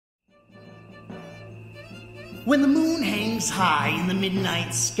When the moon hangs high in the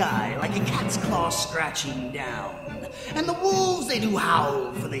midnight sky like a cat's claw scratching down, and the wolves they do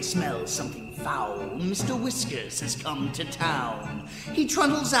howl for they smell something foul, Mr. Whiskers has come to town. He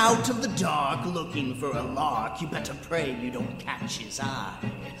trundles out of the dark looking for a lark. You better pray you don't catch his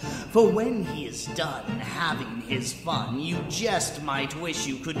eye, for when he is done having his fun, you just might wish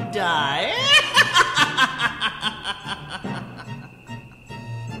you could die.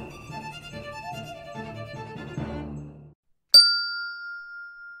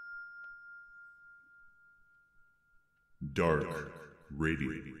 Dark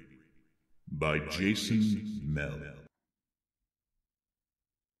Radio by Jason Mehl.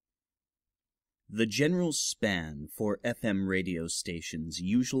 The general span for FM radio stations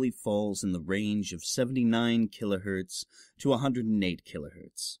usually falls in the range of 79 kHz to 108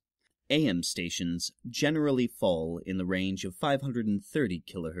 kHz. AM stations generally fall in the range of 530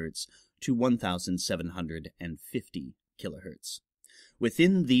 kHz to 1,750 kHz.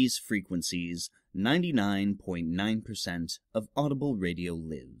 Within these frequencies, 99.9% of audible radio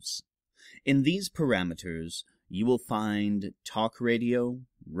lives. In these parameters, you will find talk radio,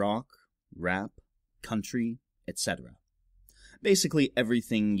 rock, rap, country, etc. Basically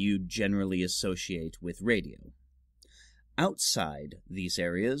everything you generally associate with radio. Outside these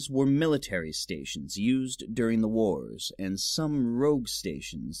areas were military stations used during the wars and some rogue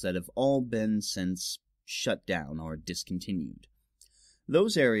stations that have all been since shut down or discontinued.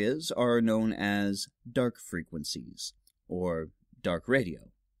 Those areas are known as dark frequencies, or dark radio.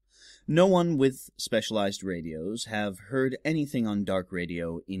 No one with specialized radios have heard anything on dark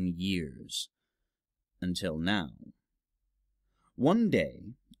radio in years. Until now. One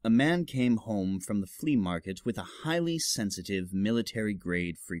day, a man came home from the flea market with a highly sensitive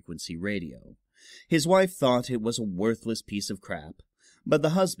military-grade frequency radio. His wife thought it was a worthless piece of crap, but the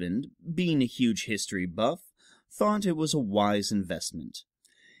husband, being a huge history buff, thought it was a wise investment.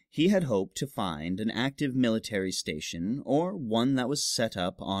 He had hoped to find an active military station or one that was set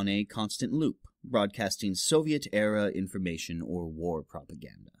up on a constant loop, broadcasting Soviet-era information or war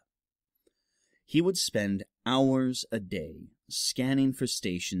propaganda. He would spend hours a day scanning for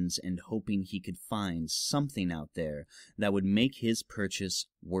stations and hoping he could find something out there that would make his purchase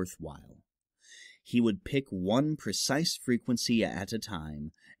worthwhile. He would pick one precise frequency at a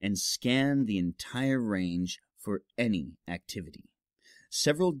time and scan the entire range for any activity.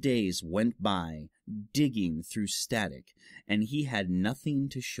 Several days went by digging through static, and he had nothing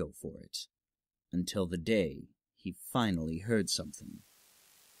to show for it, until the day he finally heard something.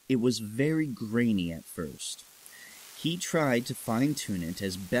 It was very grainy at first. He tried to fine-tune it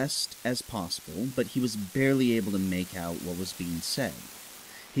as best as possible, but he was barely able to make out what was being said.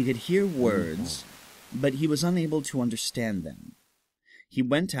 He could hear words, but he was unable to understand them. He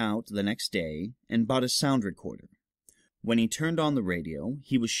went out the next day and bought a sound recorder. When he turned on the radio,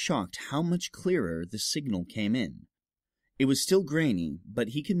 he was shocked how much clearer the signal came in. It was still grainy, but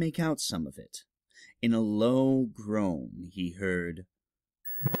he could make out some of it. In a low groan, he heard,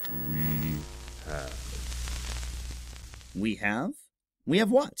 We have. "We have? We have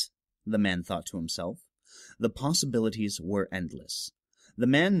what?" the man thought to himself. The possibilities were endless. The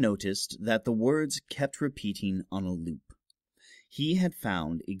man noticed that the words kept repeating on a loop. He had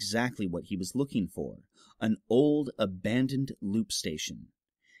found exactly what he was looking for, an old abandoned loop station.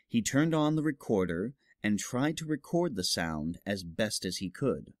 He turned on the recorder and tried to record the sound as best as he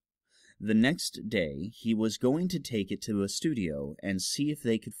could. The next day, he was going to take it to a studio and see if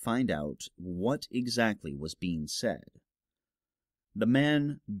they could find out what exactly was being said. The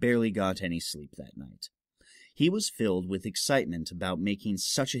man barely got any sleep that night. He was filled with excitement about making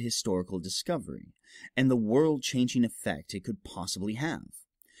such a historical discovery, and the world-changing effect it could possibly have.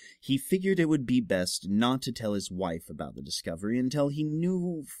 He figured it would be best not to tell his wife about the discovery until he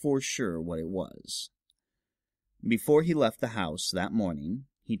knew for sure what it was. Before he left the house that morning,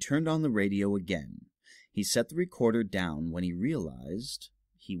 he turned on the radio again. He set the recorder down when he realized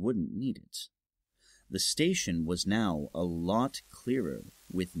he wouldn't need it. The station was now a lot clearer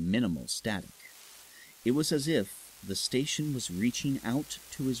with minimal static. It was as if the station was reaching out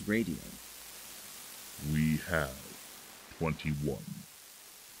to his radio. We have 21.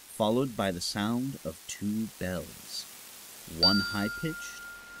 Followed by the sound of 2 bells, one high-pitched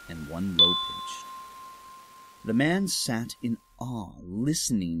and one low-pitched. The man sat in awe,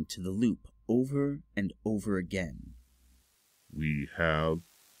 listening to the loop over and over again. We have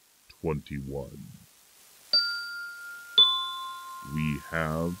 21. We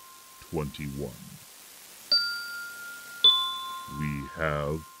have 21. We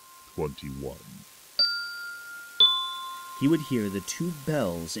have 21. he would hear the 2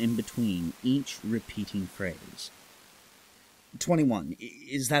 bells in between each repeating phrase. 21.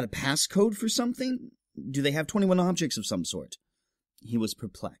 Is that a passcode for something? Do they have 21 objects of some sort? He was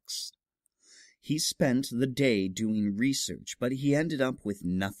perplexed. He spent the day doing research, but he ended up with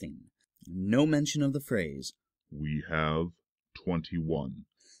nothing. No mention of the phrase, "We have 21."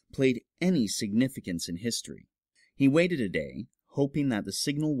 played any significance in history. He waited a day, hoping that the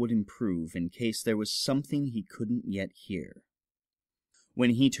signal would improve in case there was something he couldn't yet hear.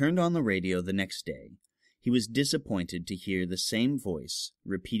 When he turned on the radio the next day, he was disappointed to hear the same voice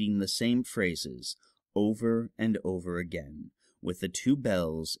repeating the same phrases over and over again, with the 2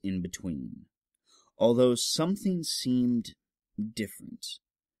 bells in between, although something seemed different.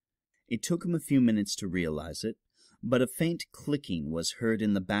 It took him a few minutes to realize it, but a faint clicking was heard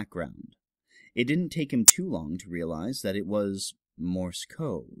in the background. It didn't take him too long to realize that it was Morse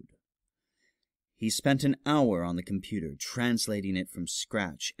code. He spent an hour on the computer translating it from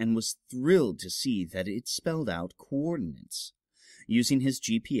scratch and was thrilled to see that it spelled out coordinates. Using his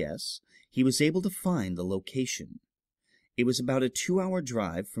GPS, he was able to find the location. It was about a 2-hour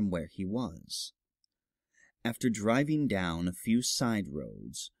drive from where he was. After driving down a few side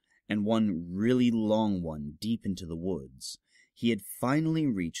roads, and one really long one deep into the woods, he had finally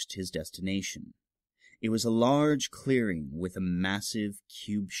reached his destination. It was a large clearing with a massive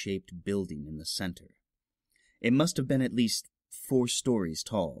cube-shaped building in the center. It must have been at least 4 stories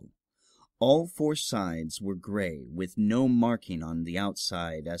tall. All 4 sides were gray, with no marking on the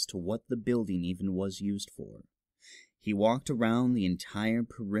outside as to what the building even was used for. He walked around the entire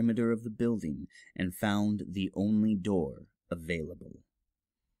perimeter of the building and found the only door available.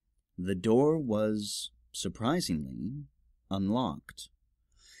 The door was, surprisingly, unlocked.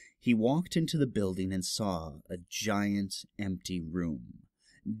 He walked into the building and saw a giant, empty room,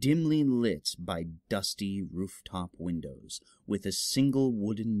 dimly lit by dusty rooftop windows, with a single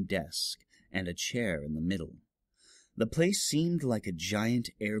wooden desk and a chair in the middle. The place seemed like a giant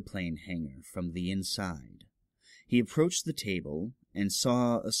airplane hangar from the inside. He approached the table and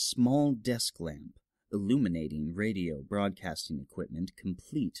saw a small desk lamp illuminating radio broadcasting equipment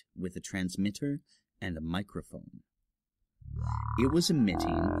complete with a transmitter and a microphone. It was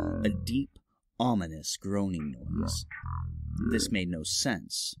emitting a deep, ominous groaning noise. This made no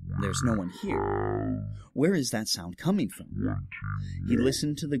sense. There's no one here. Where is that sound coming from? He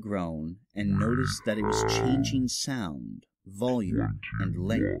listened to the groan and noticed that it was changing sound, volume, and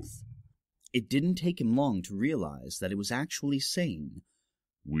length. It didn't take him long to realize that it was actually saying,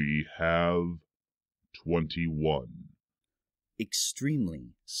 "We have 21."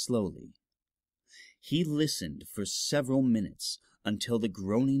 extremely slowly. He listened for several minutes until the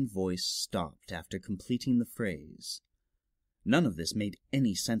groaning voice stopped after completing the phrase. None of this made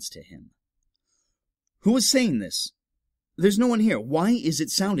any sense to him. Who is saying this? There's no one here. Why is it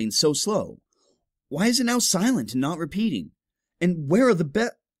sounding so slow? Why is it now silent and not repeating? And where are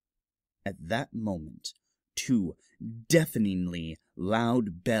the At that moment, 2 deafeningly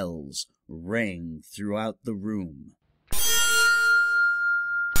loud bells rang throughout the room.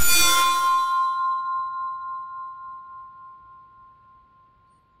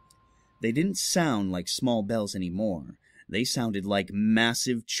 They didn't sound like small bells anymore. They sounded like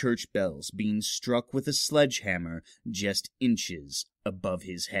massive church bells being struck with a sledgehammer just inches above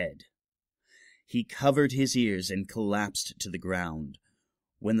his head. He covered his ears and collapsed to the ground.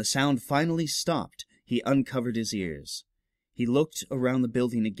 When the sound finally stopped, he uncovered his ears. He looked around the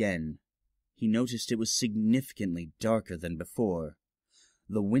building again. He noticed it was significantly darker than before.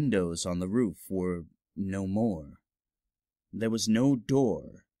 The windows on the roof were no more. There was no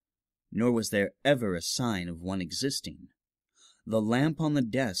door, nor was there ever a sign of one existing. The lamp on the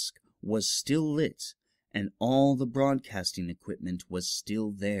desk was still lit, and all the broadcasting equipment was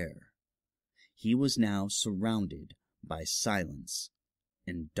still there. He was now surrounded by silence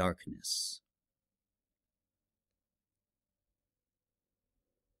and darkness.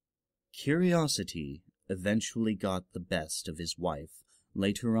 Curiosity eventually got the best of his wife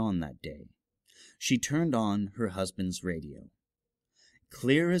later on that day. She turned on her husband's radio.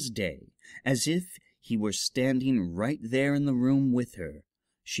 Clear as day, as if he were standing right there in the room with her,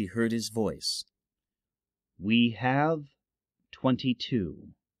 she heard his voice. "We have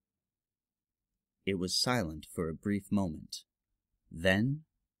 22. It was silent for a brief moment. Then,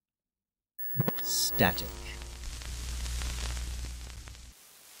 static.